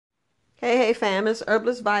Hey, fam, it's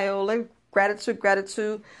Herbalist Viola. Gratitude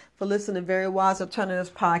for listening to Very Wise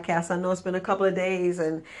Alternatives podcast. I know it's been a couple of days,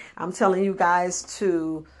 and I'm telling you guys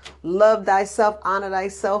to love thyself, honor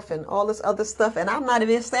thyself, and all this other stuff. And I'm not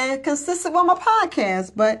even staying consistent with my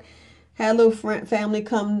podcast, but had a little family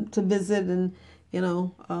come to visit and,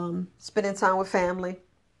 spending time with family.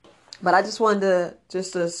 But I just wanted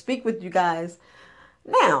to speak with you guys.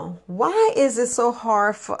 Now, why is it so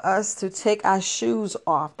hard for us to take our shoes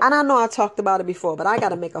off? And I know I talked about it before, but I got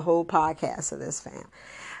to make a whole podcast of this, fam.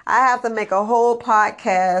 I have to make a whole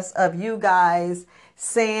podcast of you guys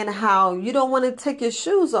saying how you don't want to take your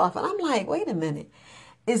shoes off. And I'm like, wait a minute.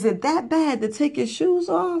 Is it that bad to take your shoes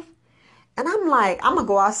off? And I'm like, I'm going to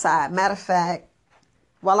go outside. Matter of fact,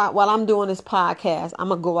 while I'm doing this podcast, I'm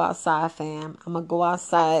going to go outside, fam. I'm going to go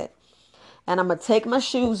outside and I'm going to take my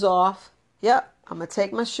shoes off. Yep. I'm going to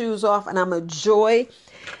take my shoes off and I'm going to enjoy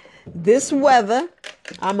this weather.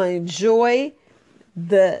 I'm going to enjoy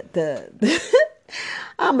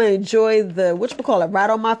I'm going to enjoy right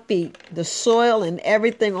on my feet, the soil and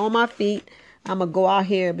everything on my feet. I'm going to go out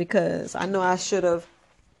here because I know I should have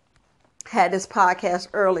had this podcast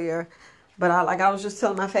earlier, but I was just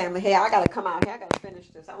telling my family, hey, I got to come out here. I got to finish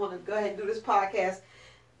this. I want to go ahead and do this podcast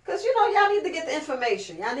because, y'all need to get the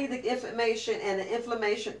information. Y'all need the information and the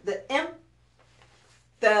information, the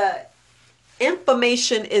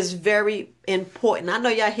information is very important. I know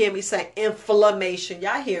y'all hear me say inflammation.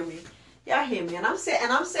 Y'all hear me. And I'm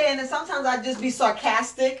saying that sometimes I just be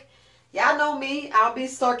sarcastic. Y'all know me. I'll be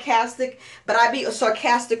sarcastic, but I be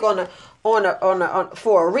sarcastic on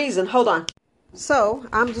for a reason. Hold on. So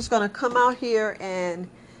I'm just gonna come out here and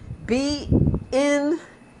be in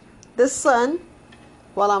the sun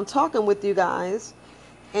while I'm talking with you guys.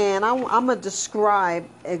 And I'm going to describe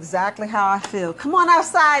exactly how I feel. Come on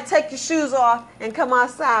outside, take your shoes off, and come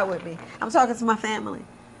outside with me. I'm talking to my family.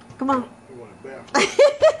 Come on. You want a bath?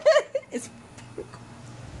 It's...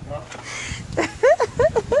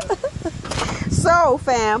 So,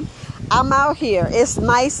 fam, I'm out here. It's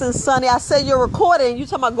nice and sunny. I said you're recording. You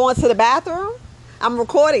talking about going to the bathroom? I'm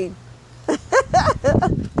recording.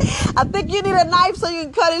 I think you need a knife so you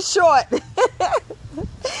can cut it short.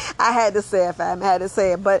 I had to say it, fam. I had to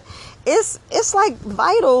say it. But it's like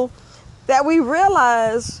vital that we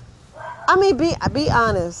realize. I mean, be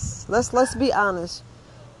honest. Let's be honest.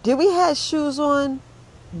 Did we have shoes on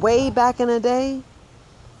way back in the day?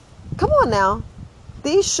 Come on now.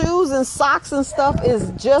 These shoes and socks and stuff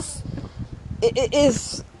is just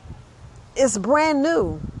it's brand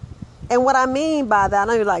new. And what I mean by that, I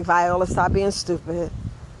know you're like, Viola, stop being stupid.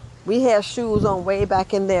 We had shoes on way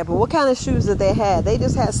back in there. But what kind of shoes did they have? They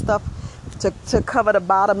just had stuff to cover the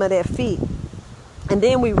bottom of their feet. And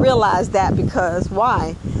then we realized that because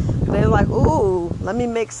why? They're like, ooh, let me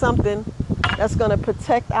make something that's going to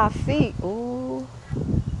protect our feet. Ooh.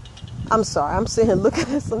 I'm sorry. I'm sitting here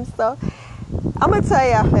looking at some stuff. I'm going to tell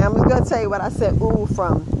you, I'm just going to tell you what I said ooh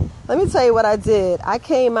from. Let me tell you what I did. I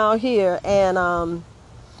came out here and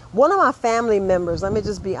one of my family members, let me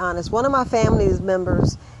just be honest, one of my family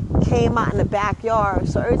members came out in the backyard.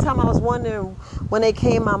 So every time I was wondering, when they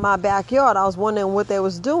came out my backyard, I was wondering what they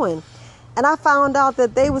was doing. And I found out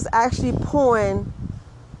that they was actually pouring,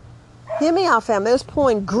 hear me out, fam, they was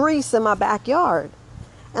pouring grease in my backyard.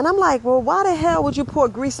 And I'm like, well, why the hell would you pour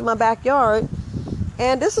grease in my backyard?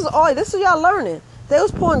 And this is y'all learning. They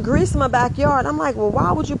was pouring grease in my backyard. I'm like, well,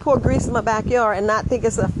 why would you pour grease in my backyard and not think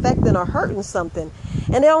it's affecting or hurting something?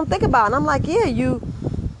 And they don't think about it. And I'm like, yeah, you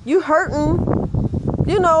hurting,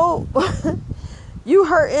 you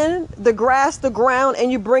hurting the grass, the ground,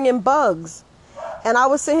 and you bringing bugs. And I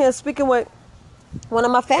was sitting here speaking with one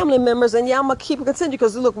of my family members, and I'm going to continue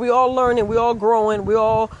because, look, we all learning, we all growing, we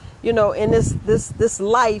all, in this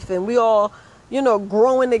life, and we all,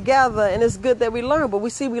 growing together, and it's good that we learn, but we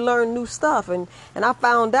learn new stuff. And I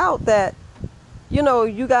found out that,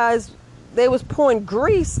 you guys, they was pouring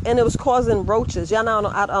grease and it was causing roaches. Y'all know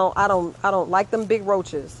I don't like them big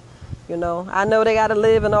roaches. I know they got to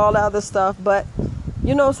live and all the other stuff, but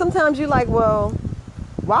sometimes you're like, well,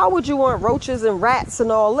 why would you want roaches and rats and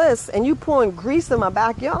all this? And you pouring grease in my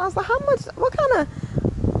backyard. I was like,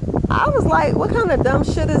 what kind of dumb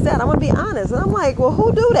shit is that? I'm gonna be honest. And I'm like, well,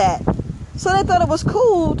 who do that? So they thought it was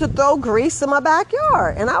cool to throw grease in my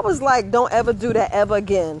backyard. And I was like, don't ever do that ever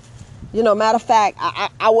again. Matter of fact,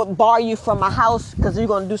 I would bar you from my house because you're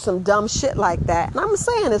going to do some dumb shit like that. And I'm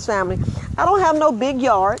saying this, family, I don't have no big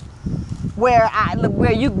yard where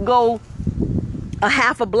you can go a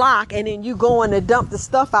half a block and then you go in and dump the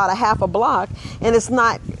stuff out a half a block and it's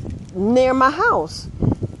not near my house.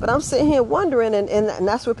 But I'm sitting here wondering, and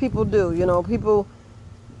that's what people do. People,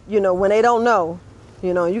 when they don't know,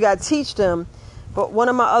 You know, you got to teach them. But one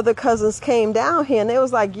of my other cousins came down here and they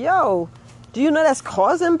was like, yo, do you know that's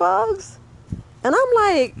causing bugs? And I'm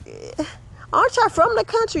like, aren't y'all from the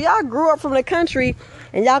country? Y'all grew up from the country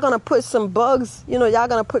and y'all gonna put some bugs, you know, y'all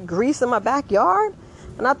gonna put grease in my backyard?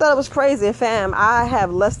 And I thought it was crazy. Fam, I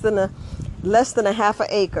have less than a half an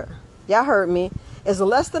acre. Y'all heard me. It's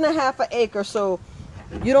less than a half an acre, so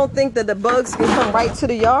you don't think that the bugs can come right to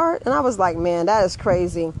the yard? And I was like, man, that is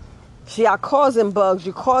crazy. See, y'all causing bugs,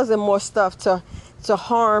 you're causing more stuff to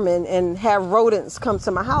harm and have rodents come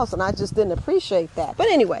to my house, and I just didn't appreciate that. But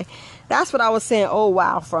anyway, that's what I was saying, oh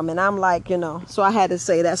wow, from. And I'm like, you know, so I had to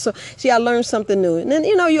say that. So see, I learned something new. And then,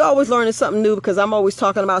 you know, you always learning something new because I'm always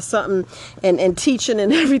talking about something and teaching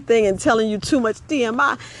and everything and telling you too much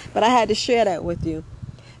TMI. But I had to share that with you.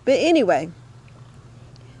 But anyway,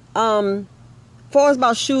 far as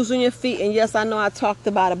about shoes on your feet, and yes, I know I talked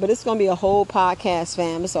about it, but it's going to be a whole podcast,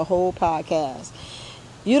 fam. It's a whole podcast.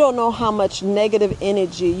 You don't know how much negative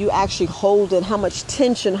energy you actually hold in, how much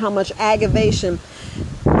tension, how much aggravation.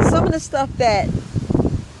 Some of the stuff that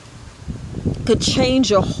could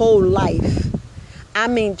change your whole life. I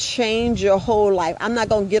mean, change your whole life. I'm not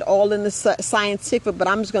going to get all in the scientific, but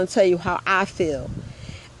I'm just going to tell you how I feel.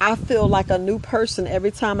 I feel like a new person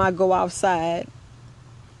every time I go outside.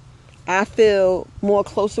 I feel more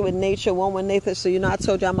closer with nature, one with nature. So, you know, I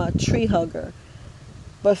told you I'm a tree hugger.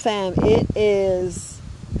 But fam, it is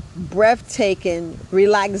breathtaking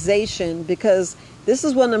relaxation, because this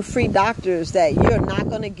is one of them free doctors that you're not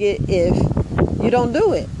going to get if you don't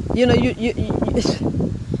do it. You know, you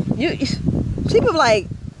people like,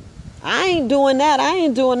 I ain't doing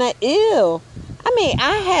that. Ew. I mean,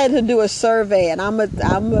 I had to do a survey, and I'm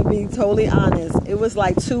gonna be totally honest. It was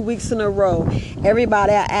like 2 weeks in a row.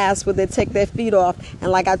 Everybody I asked would they take their feet off,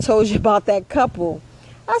 and like I told you about that couple,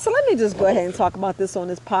 I said, let me just go ahead and talk about this on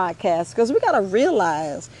this podcast, because we gotta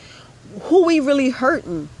realize who we really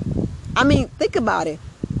hurting. I mean, think about it.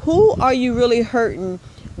 Who are you really hurting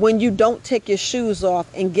when you don't take your shoes off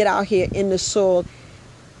and get out here in the soil?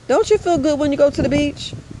 Don't you feel good when you go to the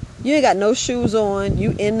beach? You ain't got no shoes on.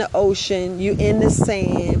 You in the ocean. You in the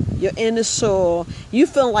sand. You're in the soil. You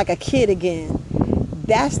feeling like a kid again.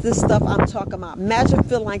 That's the stuff I'm talking about. Imagine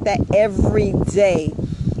feeling like that every day.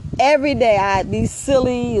 Every day I be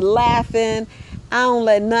silly, laughing. I don't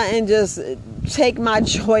let nothing just take my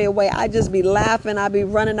joy away. I just be laughing. I be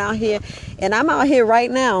running out here. And I'm out here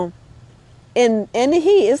right now in the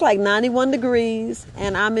heat. It's like 91 degrees.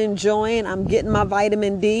 And I'm enjoying. I'm getting my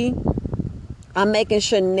vitamin D. I'm making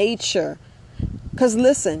sure nature, because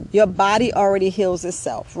listen, your body already heals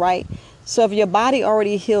itself, right? So if your body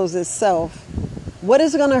already heals itself, what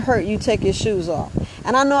is it going to hurt you take your shoes off?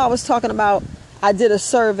 And I know I was talking about, I did a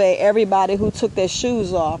survey, everybody who took their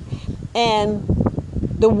shoes off, and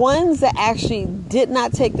the ones that actually did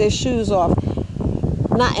not take their shoes off,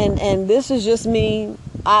 and this is just me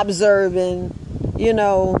observing, you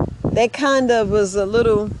know, they kind of was a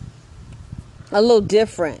little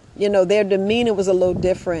different. You know, their demeanor was a little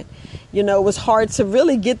different. You know, it was hard to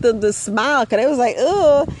really get them to smile, because they was like,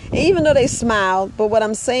 ugh. And even though they smiled, but what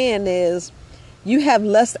I'm saying is, you have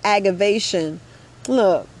less aggravation.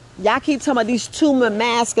 Look, y'all keep talking about these tumor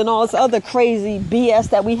masks and all this other crazy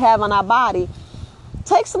BS that we have on our body.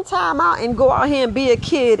 Take some time out and go out here and be a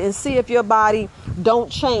kid and see if your body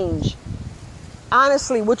don't change.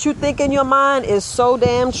 Honestly, what you think in your mind is so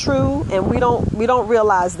damn true, and we don't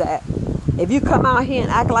realize that. If you come out here and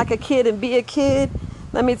act like a kid and be a kid,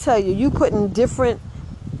 let me tell you, you putting different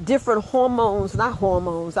hormones, not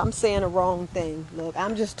hormones, I'm saying the wrong thing. Look,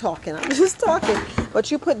 I'm just talking. But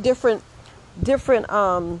you put different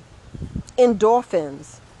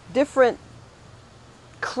endorphins, different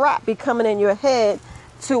crap be coming in your head,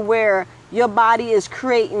 to where your body is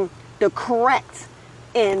creating the correct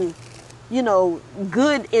and, you know,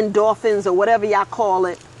 good endorphins or whatever y'all call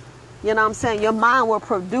it. You know what I'm saying? Your mind will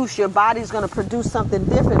produce, your body's going to produce something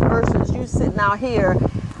different versus you sitting out here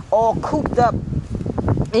all cooped up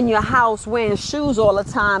in your house wearing shoes all the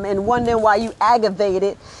time and wondering why you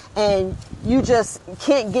aggravated and you just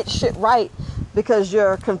can't get shit right because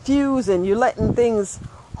you're confused and you're letting things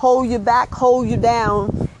hold you back, hold you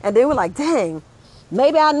down. And they were like, dang,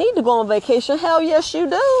 maybe I need to go on vacation. Hell yes, you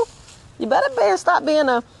do. You better stop being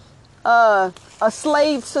a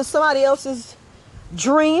slave to somebody else's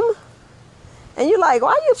dream. And you're like,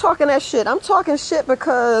 why are you talking that shit? I'm talking shit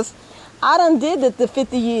because I done did it the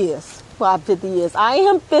 50 years. Well, 50 years. I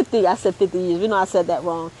am 50. I said 50 years. You know I said that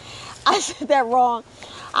wrong.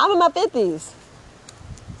 I'm in my 50s.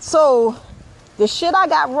 So the shit I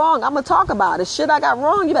got wrong, I'm going to talk about it. Shit I got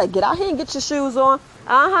wrong, you better get out here and get your shoes on.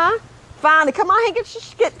 Finally, come out here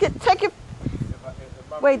and take your...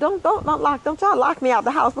 Wait, don't lock. Don't y'all lock me out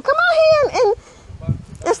the house. But come out here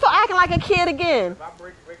and start acting like a kid again.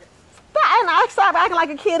 Stop acting like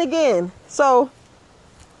a kid again. So,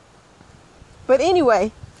 but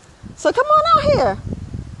anyway, so come on out here.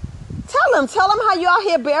 Tell them how you out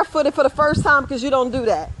here barefooted for the first time because you don't do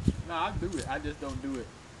that. No, I do it. I just don't do it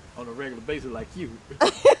on a regular basis like you.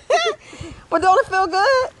 But don't it feel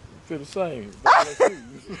good? Feel the same.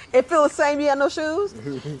 It feels the same. You have no shoes.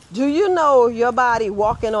 Do you know your body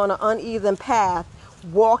walking on an uneven path,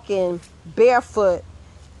 walking barefoot,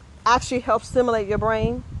 actually helps stimulate your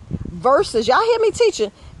brain? Versus, y'all hear me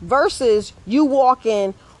teaching, versus you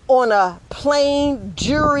walking on a plain,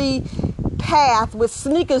 dreary path with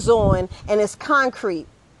sneakers on and it's concrete.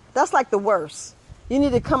 That's like the worst. You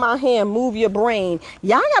need to come out here and move your brain.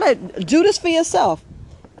 Y'all gotta do this for yourself.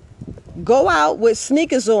 Go out with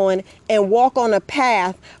sneakers on and walk on a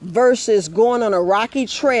path versus going on a rocky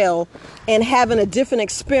trail and having a different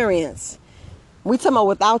experience. We talking about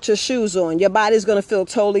without your shoes on. Your body's going to feel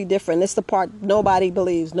totally different. It's the part nobody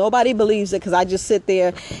believes. Nobody believes it because I just sit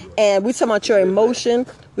there and we talking about your emotion.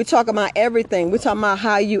 We talking about everything. We talking about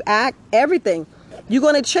how you act, everything. You're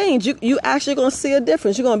going to change. You actually going to see a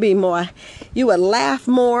difference. You're going to be more, you will laugh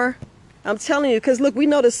more. I'm telling you, because look, we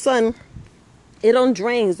know the sun, it don't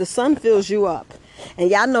drains. The sun fills you up. And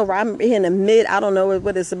y'all know I'm here in the mid, I don't know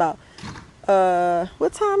what it's about.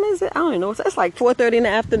 What time is it? I don't even know. It's like 4:30 in the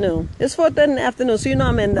afternoon. It's 4:30 in the afternoon. So you know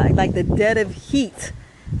I'm in like the dead of heat.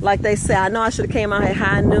 Like they say. I know I should have came out here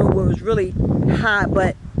high noon where it was really hot.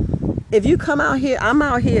 But if you come out here, I'm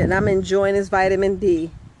out here and I'm enjoying this vitamin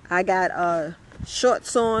D. I got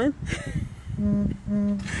shorts on.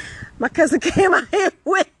 My cousin came out here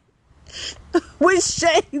with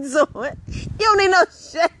shades on. You don't need no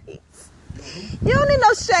shades. You don't need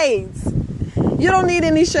no shades. You don't need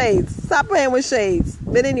any shades. Stop playing with shades.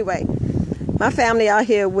 But anyway, my family out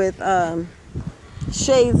here with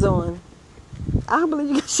shades on. I don't believe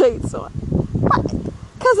you got shades on. What?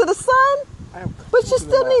 Because of the sun? But you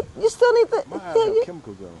still need the. My eyes have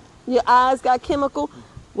chemicals on. Your eyes got chemical.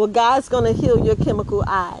 Well, God's gonna heal your chemical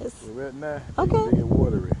eyes. Well, right now, Okay. they get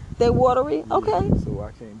watery. They're watery. Okay. So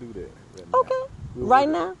I can't do that. Right now. Okay. Right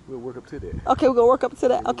now. We'll work up to that. Okay, we're gonna work up to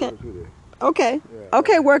that. We'll Okay. work up to that. Okay. Yeah.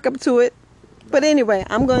 Okay, work up to it. But anyway,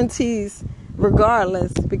 I'm going to tease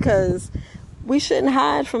regardless because we shouldn't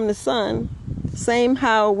hide from the sun. Same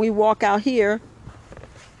how we walk out here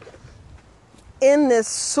in this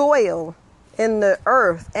soil, in the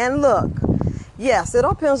earth. And look, yes, it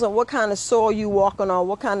all depends on what kind of soil you walking on,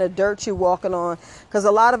 what kind of dirt you walking on. Because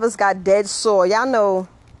a lot of us got dead soil. Y'all know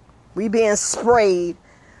we being sprayed.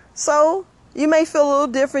 So you may feel a little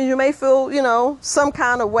different. You may feel, some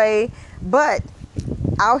kind of way. But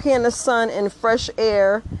out here in the sun and fresh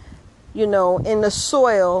air, in the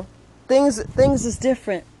soil, things is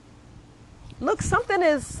different. Look, something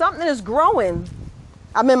is growing.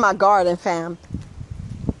 I'm in my garden, fam.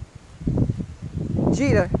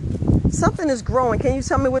 Jeter, something is growing. Can you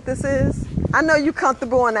tell me what this is? I know you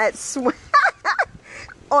comfortable on that swing.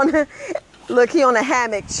 Look, he on a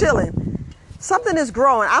hammock chilling. Something is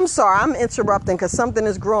growing. I'm sorry, I'm interrupting because something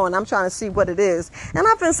is growing. I'm trying to see what it is. And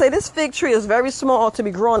I'm going to say this fig tree is very small to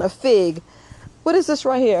be growing a fig. What is this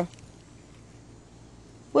right here?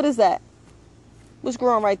 What is that? What's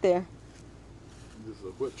growing right there? This is a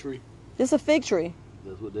what tree? It's a fig tree.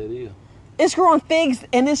 That's what that is. It's growing figs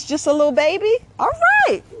and it's just a little baby? All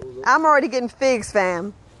right. I'm already getting figs,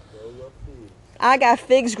 fam. I got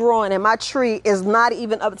figs growing and my tree is not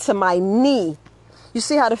even up to my knee. You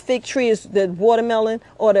see how the fig tree is the watermelon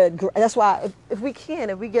or that's why if we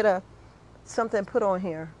get something put on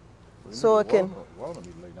here so it can. Watermelon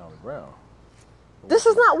need to lay down on the ground. This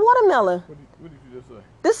is not watermelon. What did you just say?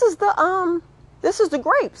 This is the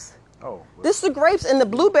grapes. Oh. Well, This is the grapes and the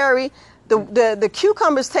blueberry. The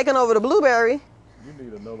cucumber's taking over the blueberry. you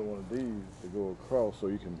need another one of these to go across so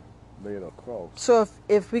you can lay it across. So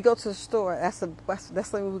if we go to the store, that's the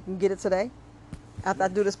way we can get it today. After I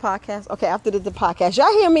do this podcast? Okay, after the podcast.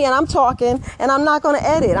 Y'all hear me and I'm talking and I'm not going to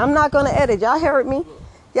edit. Y'all heard me?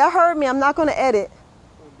 Y'all heard me. I'm not going to edit.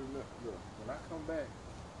 When I come back,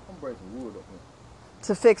 I'm bringing some wood up here.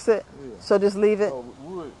 To fix it? Yeah. So just leave it? So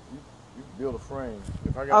wood, you build a frame.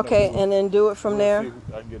 If I got Okay, enough wood, and then do it from we'll there? see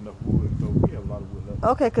if I can get enough wood. So we have a lot of wood left.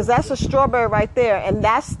 Okay, because that's a strawberry right there. And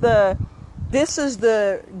this is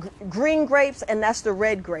the green grapes and that's the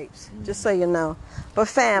red grapes. Just so you know. But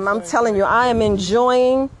fam, I'm telling you, I am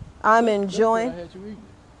enjoying. I had you eating.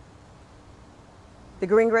 The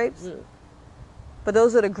green grapes? Yeah. But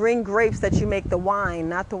those are the green grapes that you make the wine,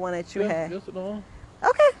 not the one that you had. Yes, no.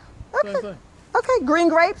 Okay. Same thing. Okay, green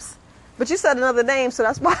grapes. But you said another name, so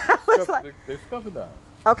that's why I was like. They stuff it down.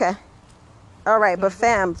 Okay. All right, but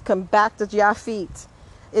fam, come back to your feet.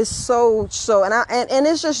 It's so and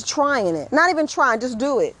it's just trying it. Not even trying, just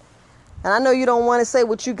do it. And I know you don't want to say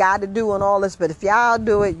what you got to do and all this, but if y'all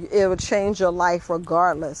do it, it will change your life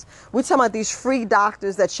regardless. We're talking about these free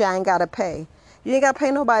doctors that y'all ain't got to pay. You ain't got to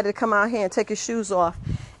pay nobody to come out here and take your shoes off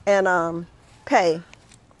and pay.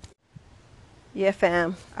 Yeah,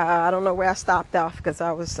 fam. I don't know where I stopped off because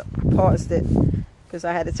I was paused it because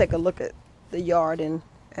I had to take a look at the yard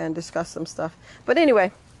and discuss some stuff. But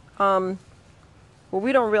anyway, what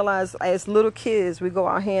we don't realize as little kids, we go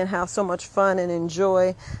out here and have so much fun and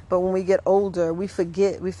enjoy. But when we get older, we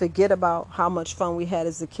forget about how much fun we had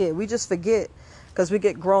as a kid. We just forget because we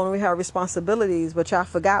get grown and we have responsibilities. But y'all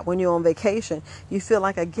forgot when you're on vacation, you feel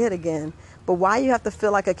like a kid again. But why you have to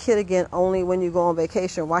feel like a kid again only when you go on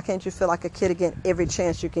vacation? Why can't you feel like a kid again every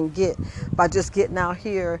chance you can get by just getting out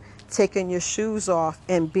here, taking your shoes off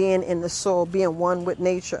and being in the soul, being one with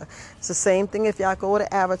nature? It's the same thing if y'all go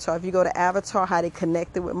to Avatar. If you go to Avatar, how they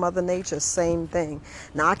connected with Mother Nature, same thing.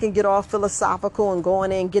 Now I can get all philosophical and go in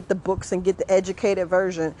there and get the books and get the educated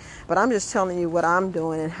version, but I'm just telling you what I'm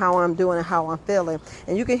doing and how I'm doing and how I'm feeling.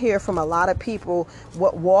 And you can hear from a lot of people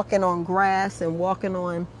what walking on grass and walking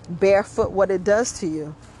on barefoot, what it does to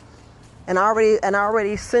you. And I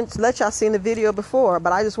already since let y'all seen the video before,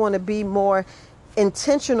 but I just want to be more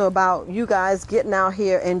intentional about you guys getting out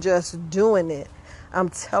here and just doing it. I'm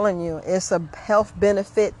telling you, it's a health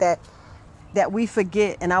benefit that we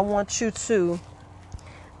forget. And I want you to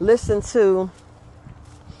listen to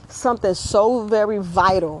something so very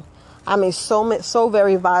vital. I mean, so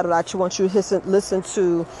very vital that you want you to listen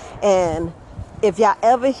to. And if y'all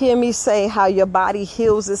ever hear me say how your body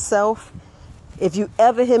heals itself, if you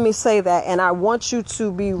ever hear me say that, and I want you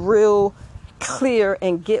to be real clear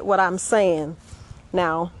and get what I'm saying.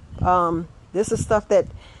 Now, this is stuff that,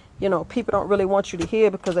 people don't really want you to hear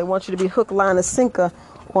because they want you to be hook, line, and sinker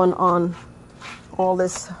on all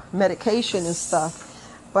this medication and stuff.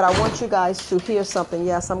 But I want you guys to hear something.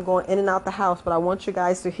 Yes, I'm going in and out the house, but I want you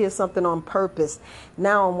guys to hear something on purpose.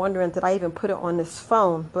 Now I'm wondering, did I even put it on this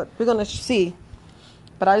phone? But we're going to see.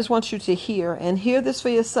 But I just want you to hear and hear this for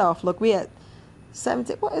yourself. Look, we at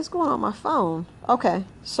 17. What is going on my phone? Okay,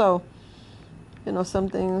 so, some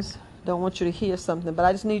things don't want you to hear something, but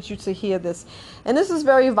I just need you to hear this. And this is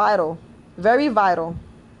very vital, very vital.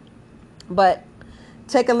 But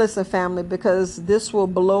take a listen, family, because this will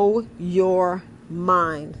blow your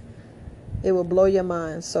mind. It will blow your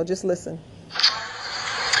mind. So just listen. All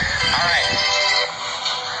right.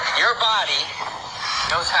 Your body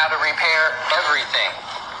knows how to repair everything.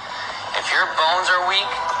 If your bones are weak,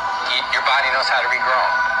 your body knows how to regrow.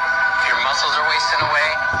 If your muscles are wasting away,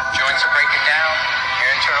 joints are breaking down,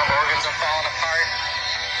 your internal organs are falling apart,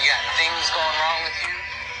 you got things going wrong with you,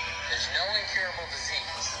 there's no incurable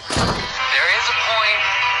disease. There is a point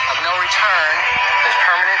of no return, there's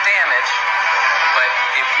permanent damage, but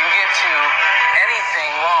if you get to anything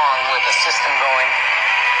wrong with the system going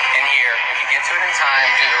in here, if you get to it in time,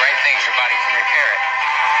 do the right things, your body can repair it.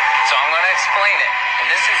 So I'm going to explain it, and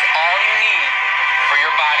this is all you need for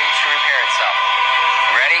your body to repair itself.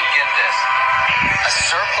 Ready? Get this. A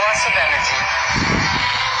surplus of energy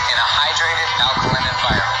in a hydrated alkaline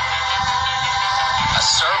environment. A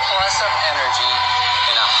surplus of energy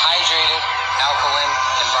in a hydrated alkaline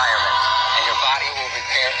environment, and your body will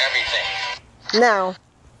repair everything. Now,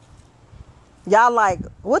 y'all like,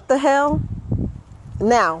 what the hell?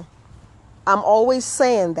 Now, I'm always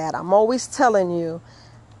saying that. I'm always telling you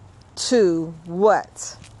to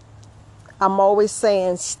what? I'm always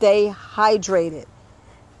saying stay hydrated.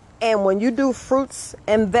 And when you do fruits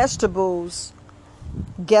and vegetables,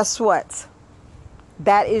 guess what?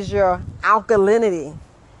 That is your alkalinity.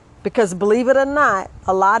 Because believe it or not,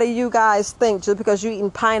 a lot of you guys think just because you're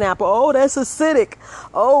eating pineapple, oh, that's acidic.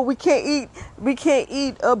 Oh, we can't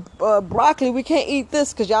eat broccoli. We can't eat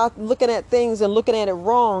this because y'all looking at things and looking at it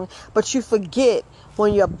wrong. But you forget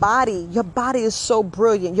when your body is so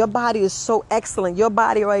brilliant. Your body is so excellent. Your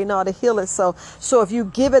body already know how to heal itself. So if you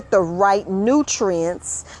give it the right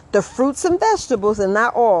nutrients, the fruits and vegetables, and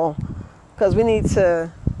not all, because we need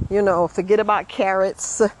to, forget about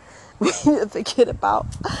carrots. We need to forget about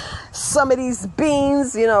some of these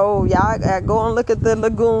beans, y'all go and look at the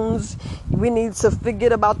legumes. We need to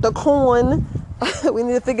forget about the corn. We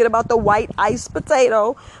need to forget about the white iced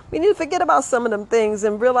potato. We need to forget about some of them things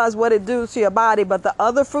and realize what it does to your body. But the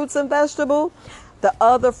other fruits and vegetables,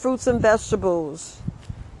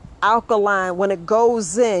 alkaline, when it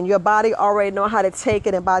goes in, your body already know how to take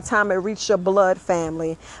it. And by the time it reaches your blood,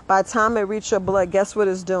 family, guess what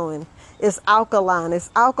it's doing? It's alkaline. It's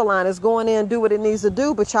going in and do what it needs to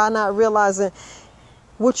do. But y'all not realizing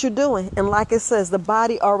what you're doing. And like it says, the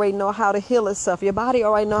body already know how to heal itself. Your body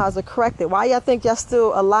already know how to correct it. Why y'all think y'all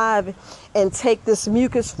still alive and take this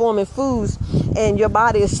mucus forming foods and your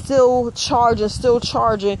body is still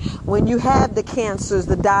charging when you have the cancers,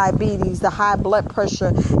 the diabetes, the high blood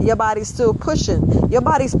pressure? Your body's still pushing. Your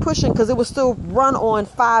body's pushing because it will still run on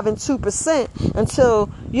 5 and 2% until,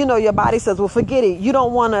 you know, your body says, well, forget it. You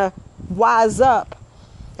don't want to wise up.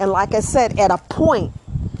 And like I said, at a point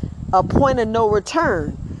of no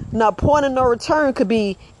return. Now, a point of no return could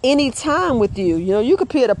be any time with you. You know, you could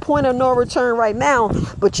be at a point of no return right now,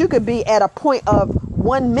 but you could be at a point of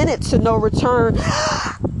 1 minute to no return.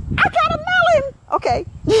 I got a melon. Okay.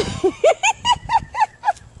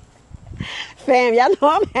 Fam, y'all know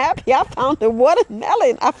I'm happy. I found a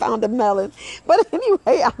watermelon. I found a melon. But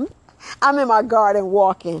anyway, I'm in my garden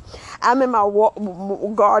walking.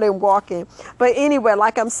 Garden walking. But anyway,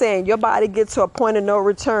 like I'm saying, your body gets to a point of no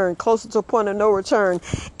return, closer to a point of no return.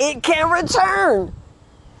 It can return.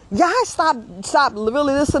 Y'all stop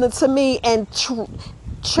really listening to me and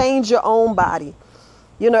change your own body.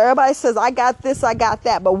 You know, everybody says, I got this, I got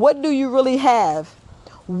that. But what do you really have?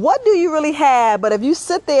 What do you really have? But if you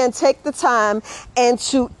sit there and take the time and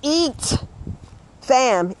to eat,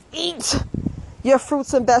 fam, eat your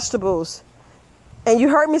fruits and vegetables. And you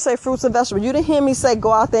heard me say fruits and vegetables. You didn't hear me say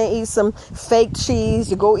go out there and eat some fake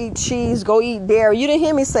cheese, go eat cheese, go eat dairy. You didn't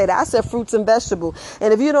hear me say that. I said fruits and vegetables.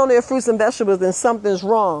 And if you don't know your fruits and vegetables, then something's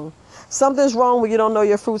wrong. Something's wrong when you don't know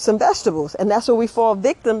your fruits and vegetables. And that's where we fall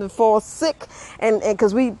victim and fall sick. And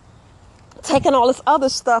because we taking all this other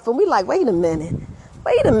stuff and we like, wait a minute.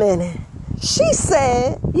 She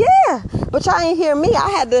said, yeah, but y'all ain't hear me. I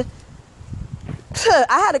had to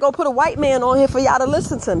go put a white man on here for y'all to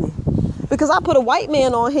listen to me. Because I put a white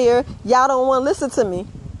man on here, y'all don't want to listen to me.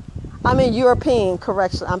 I mean European,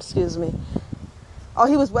 correction, excuse me. Oh,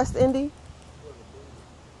 he was West Indian?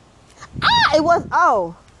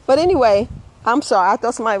 But anyway, I'm sorry. I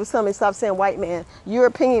thought somebody was telling me stop saying white man.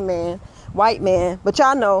 European man, white man. But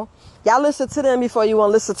y'all know, y'all listen to them before you want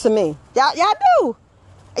to listen to me. Y'all do.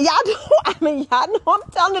 Y'all do. I mean, y'all know I'm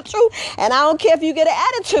telling the truth. And I don't care if you get an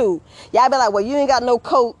attitude. Y'all be like, well, you ain't got no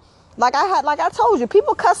coat. Like I told you,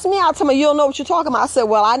 people cuss me out to me. You don't know what you're talking about. I said,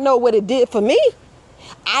 well, I know what it did for me.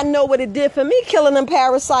 I know what it did for me, killing them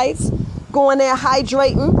parasites, going there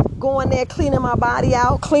hydrating, going there cleaning my body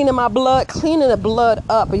out, cleaning my blood, cleaning the blood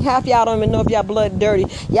up. And half y'all don't even know if y'all blood dirty.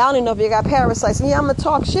 Y'all don't even know if you got parasites. And yeah, I'm going to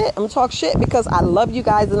talk shit. I'm going to talk shit because I love you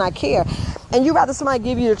guys and I care. And you rather somebody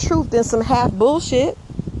give you the truth than some half bullshit.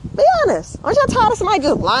 Be honest. Aren't y'all tired of somebody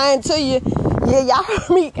just lying to you? Yeah, y'all heard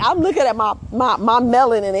me. I'm looking at my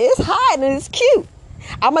melon and it's hiding and it's cute.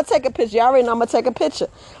 I'm going to take a picture. Y'all already know I'm going to take a picture.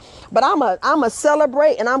 But I'm a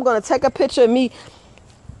celebrate and I'm going to take a picture of me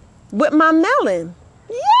with my melon.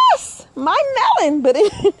 Yes, my melon. But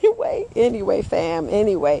anyway, fam.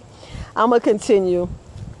 Anyway, I'm going to continue.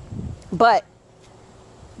 But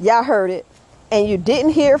y'all heard it and you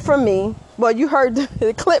didn't hear from me. Well, you heard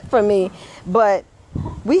the clip from me, but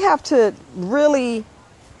we have to really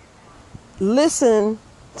listen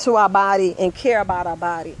to our body and care about our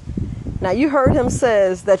body. Now, you heard him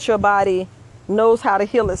says that your body knows how to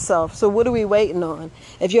heal itself. So what are we waiting on?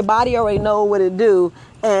 If your body already know what it do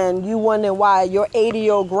and you wondering why your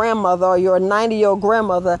 80-year-old grandmother or your 90-year-old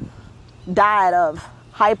grandmother died of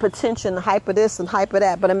hypertension, hyper this and hyper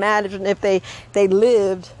that. But imagine if they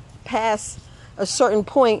lived past a certain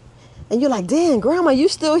point and you're like, damn, grandma, you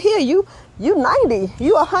still here. You 90,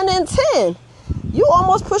 you 110. You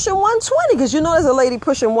almost pushing 120 because you know there's a lady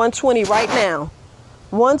pushing 120 right now.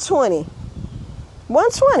 120.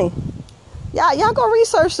 Y'all go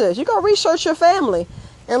research this. You go research your family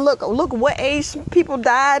and look what age people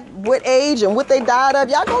died, what age and what they died of.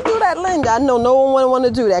 Y'all go do that, Linda. I know no one want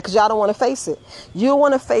to do that because y'all don't want to face it. You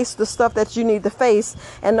want to face the stuff that you need to face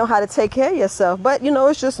and know how to take care of yourself. But you know,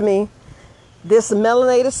 it's just me, this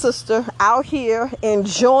melanated sister out here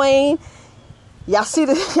enjoying. Y'all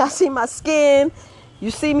see my skin. You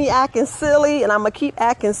see me acting silly, and I'm going to keep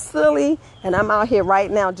acting silly. And I'm out here right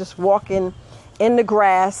now just walking in the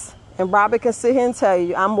grass. And Robert can sit here and tell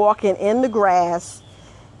you, I'm walking in the grass,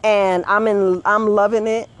 and I'm loving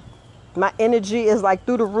it. My energy is like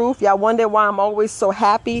through the roof. Y'all wonder why I'm always so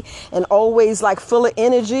happy and always like full of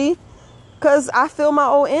energy? Because I feel my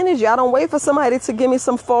own energy. I don't wait for somebody to give me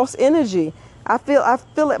some false energy. I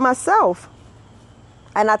feel it myself,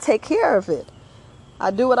 and I take care of it. I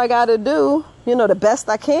do what I got to do, the best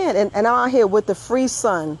I can. And I'm out here with the free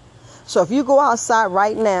sun. So if you go outside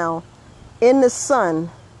right now in the sun,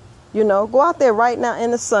 go out there right now in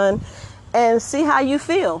the sun and see how you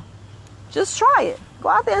feel. Just try it. Go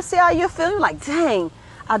out there and see how you feel. You're like, dang,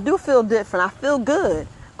 I do feel different. I feel good.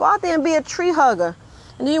 Go out there and be a tree hugger.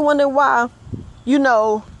 And then you wonder why,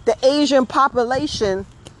 the Asian population,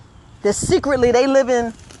 that secretly they live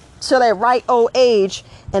in till their right old age,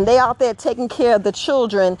 and they out there taking care of the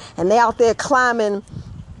children, and they out there climbing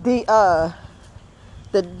the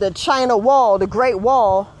China Wall, the Great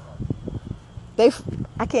Wall.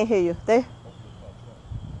 I can't hear you.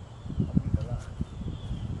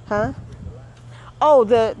 Oh,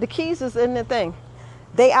 the keys is in the thing.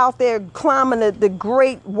 They out there climbing the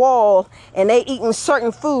Great Wall, and they eating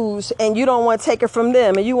certain foods, and you don't want to take it from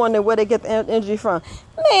them, and you wonder where they get the energy from.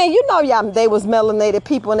 Man, y'all, they was melanated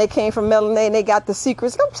people, and they came from melanated, and they got the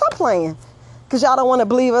secrets. Stop playing. Because y'all don't want to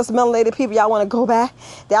believe us melanated people. Y'all want to go back.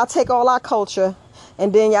 Y'all take all our culture,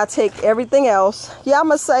 and then y'all take everything else. Yeah, I'm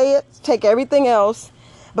going to say it. Take everything else.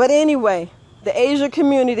 But anyway, the Asian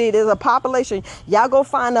community, there's a population. Y'all go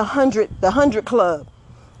find the 100 club.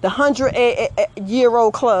 The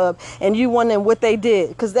 100-year-old club, and you wondering what they did,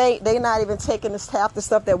 because they not even taking half the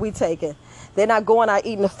stuff that we taking. They're not going out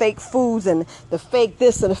eating the fake foods and the fake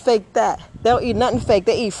this and the fake that. They don't eat nothing fake.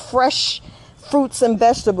 They eat fresh fruits and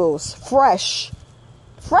vegetables, fresh,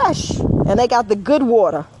 and they got the good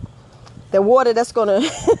water, the water that's gonna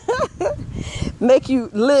make you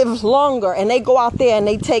live longer. And they go out there and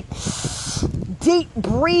they take deep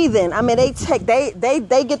breathing. I mean, they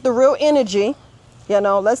get the real energy.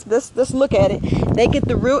 Let's look at it. They get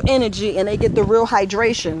the real energy and they get the real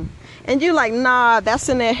hydration. And you're like, nah, that's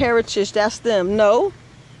in their heritage. That's them. No,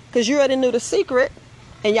 because you already knew the secret.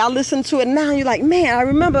 And y'all listen to it now. You're like, man, I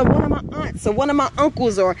remember one of my aunts or one of my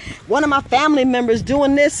uncles or one of my family members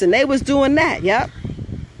doing this and they was doing that. Yep.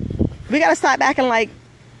 We got to stop acting like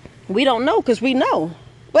we don't know, because we know.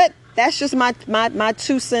 But that's just my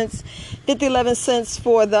 2 cents, 11 cents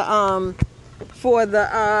for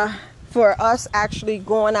us actually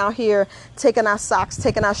going out here, taking our socks,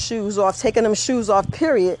 taking our shoes off, taking them shoes off,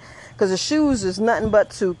 period. Because the shoes is nothing but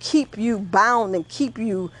to keep you bound and keep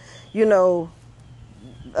you,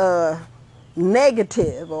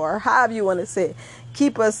 negative, or however you want to say it.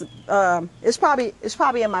 Keep us, it's probably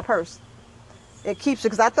in my purse. It keeps you,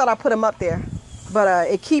 because I thought I put them up there. But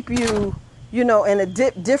it keep you, in a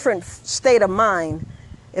different state of mind.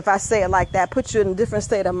 If I say it like that, put you in a different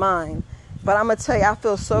state of mind. But I'm going to tell you, I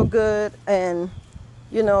feel so good. And,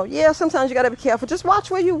 sometimes you got to be careful. Just watch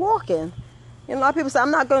where you're walking. A lot of people say, I'm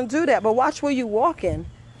not going to do that. But watch where you're walking,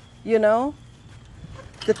 The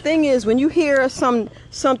thing is, when you hear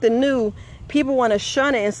something new, people want to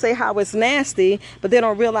shun it and say how it's nasty, but they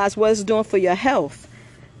don't realize what it's doing for your health.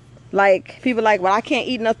 Like, people like, well, I can't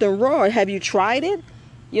eat nothing raw. Have you tried it?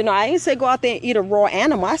 I didn't say go out there and eat a raw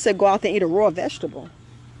animal. I said go out there and eat a raw vegetable.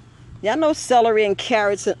 Y'all know celery and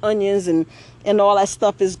carrots and onions and all that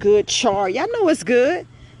stuff is good. Char, y'all know it's good.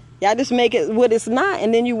 Y'all just make it what it's not.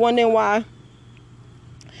 And then you wondering why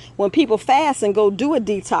when people fast and go do a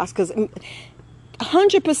detox, because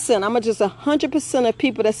 100% of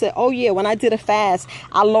people that said, oh yeah, when I did a fast,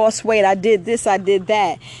 I lost weight, I did this, I did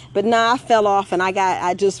that. But now I fell off and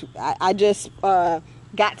I just got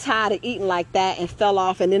tired of eating like that and fell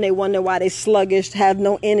off. And then they wonder why they sluggish, have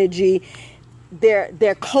no energy.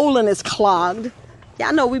 Their colon is clogged.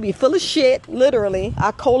 Y'all know we be full of shit, literally.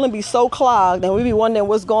 Our colon be so clogged and we be wondering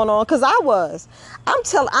what's going on. Because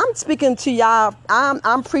I'm speaking to y'all.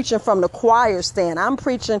 I'm preaching from the choir stand. I'm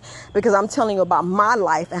preaching because I'm telling you about my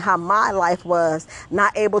life and how my life was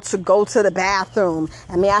not able to go to the bathroom.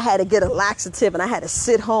 I mean, I had to get a laxative and I had to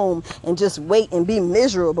sit home and just wait and be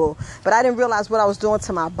miserable. But I didn't realize what I was doing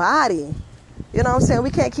to my body. You know what I'm saying? We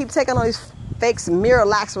can't keep taking all these fakes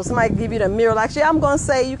Miralax. When somebody give you the Miralax, yeah, I'm going to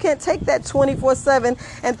say you can't take that 24/7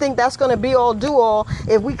 and think that's going to be all do all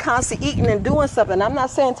if we constantly eating and doing something. I'm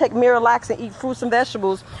not saying take Miralax and eat fruits and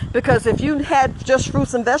vegetables, because if you had just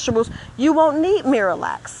fruits and vegetables, you won't need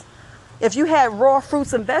Miralax. If you had raw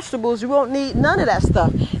fruits and vegetables, you won't need none of that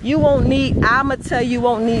stuff. I'm going to tell you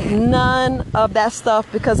won't need none of that stuff,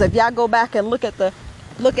 because if y'all go back and look at the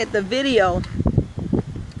video,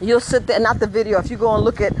 you'll sit there, not the video, if you go and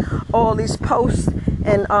look at all these posts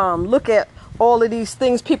and look at all of these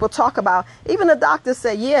things people talk about, even the doctor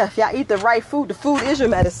said, yeah, if y'all eat the right food, the food is your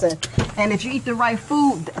medicine. And if you eat the right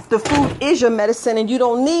food, the food is your medicine, and you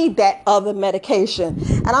don't need that other medication.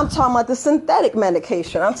 And I'm talking about the synthetic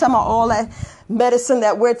medication. I'm talking about all that medicine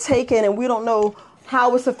that we're taking and we don't know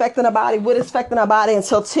how it's affecting our body, what it's affecting our body,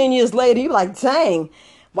 until 10 years later, you're like, dang,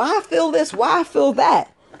 why I feel this, why I feel that.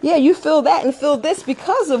 Yeah, you feel that and feel this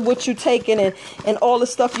because of what you're taking and all the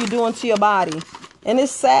stuff you're doing to your body. And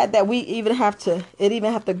it's sad that we even have to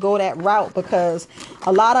go that route, because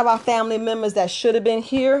a lot of our family members that should have been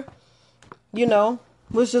here,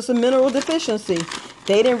 was just a mineral deficiency.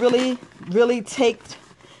 They didn't really take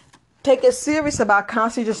it serious about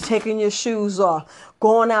constantly just taking your shoes off,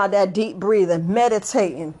 going out that deep breathing,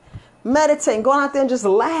 meditating, going out there and just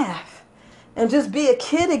laugh and just be a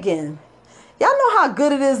kid again. Y'all know how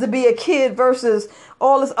good it is to be a kid versus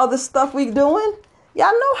all this other stuff we doing?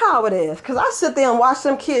 Y'all know how it is. Because I sit there and watch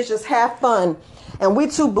them kids just have fun. And we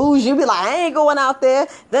too bougie. You be like, I ain't going out there.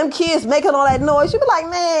 Them kids making all that noise. You be like,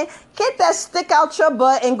 man, get that stick out your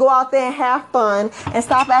butt and go out there and have fun. And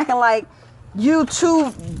stop acting like you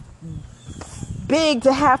too big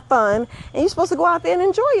to have fun. And you're supposed to go out there and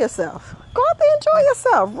enjoy yourself. Go out there and enjoy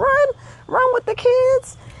yourself. Run with the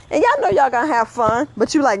kids. And y'all know y'all gonna have fun,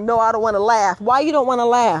 but you like, no, I don't want to laugh. Why you don't want to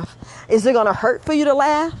laugh? Is it gonna hurt for you to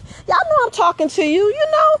laugh? Y'all know I'm talking to you, you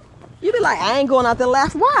know. You be like, I ain't going out there to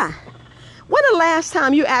laugh. Why? When the last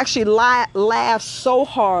time you actually laughed so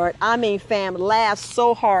hard, I mean, fam, laughed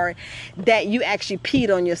so hard that you actually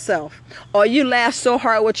peed on yourself? Or you laughed so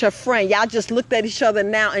hard with your friend, y'all just looked at each other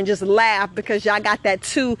now and just laughed because y'all got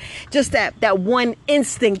that one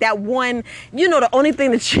instinct, that one, you know, the only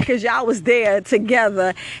thing that because y'all was there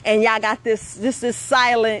together and y'all got this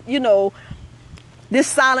silent, you know, this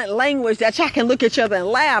silent language that y'all can look at each other and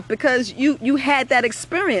laugh because you had that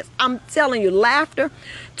experience. I'm telling you, laughter,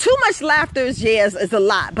 too much laughter is a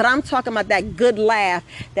lot, but I'm talking about that good laugh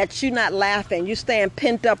that you're not laughing. You staying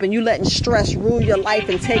pent up and you letting stress rule your life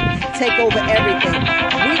and take over everything.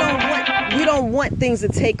 We don't want things to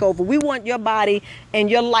take over. We want your body and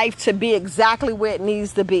your life to be exactly where it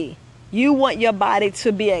needs to be. You want your body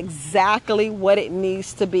to be exactly what it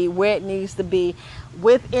needs to be, where it needs to be,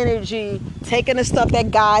 with energy, taking the stuff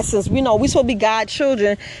that God, since we know we supposed to be God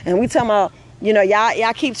children, and we talking about, you know,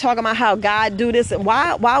 y'all keep talking about how God do this, and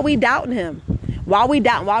why are we doubting him? Why we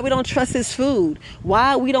don't trust his food?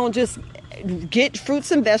 Why we don't just get fruits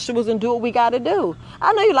and vegetables and do what we got to do?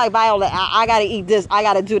 I know you like, Viola, I got to eat this, I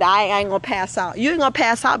got to do that, I ain't going to pass out. You ain't going to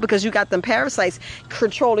pass out because you got them parasites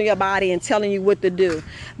controlling your body and telling you what to do.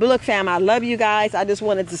 But look, fam, I love you guys. I just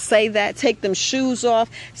wanted to say that. Take them shoes off.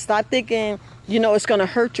 Stop thinking, you know, it's going to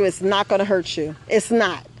hurt you. It's not going to hurt you. It's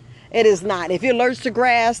not. It is not. If you're allergic to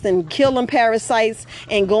grass, then kill them parasites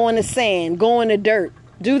and go in the sand, go in the dirt.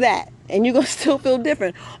 Do that. And you're going to still feel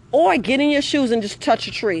different. Or get in your shoes and just touch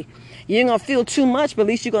a tree. You ain't going to feel too much, but at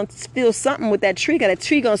least you're going to feel something with that tree. That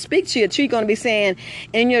tree going to speak to you. A tree going to be saying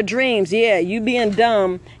in your dreams, yeah, you being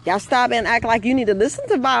dumb. Y'all stop and act like you need to listen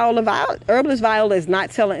to Viola. Herbalist Viola is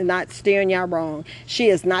not steering y'all wrong. She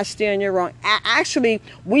is not steering you wrong. Actually,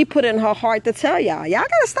 we put it in her heart to tell y'all. Y'all got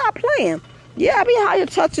to stop playing. Yeah, I be out here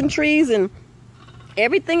touching trees and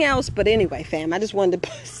everything else. But anyway, fam, I just wanted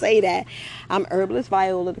to say that. I'm Herbalist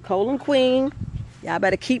Viola, the colon queen. Y'all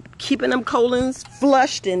better keeping them colons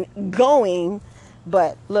flushed and going.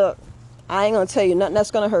 But look, I ain't going to tell you nothing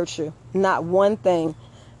that's going to hurt you. Not one thing.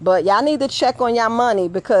 But y'all need to check on y'all money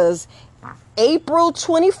because April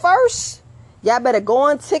 21st, y'all better go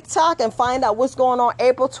on TikTok and find out what's going on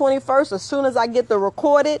April 21st. As soon as I get the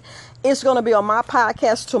recorded, it's going to be on my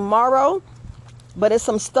podcast tomorrow. But it's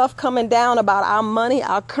some stuff coming down about our money,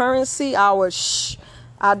 our currency, our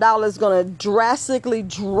dollar is going to drastically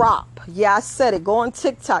drop. Yeah, I said it. Go on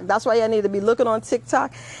TikTok. That's why y'all need to be looking on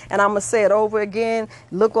TikTok. And I'm going to say it over again.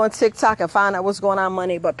 Look on TikTok and find out what's going on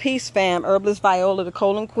money. But peace, fam. Herbalist Viola, the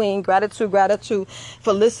colon queen. Gratitude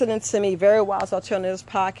for listening to me. Very Wise Alternatives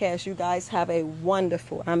podcast. You guys have a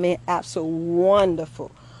wonderful, absolute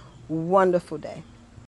wonderful day.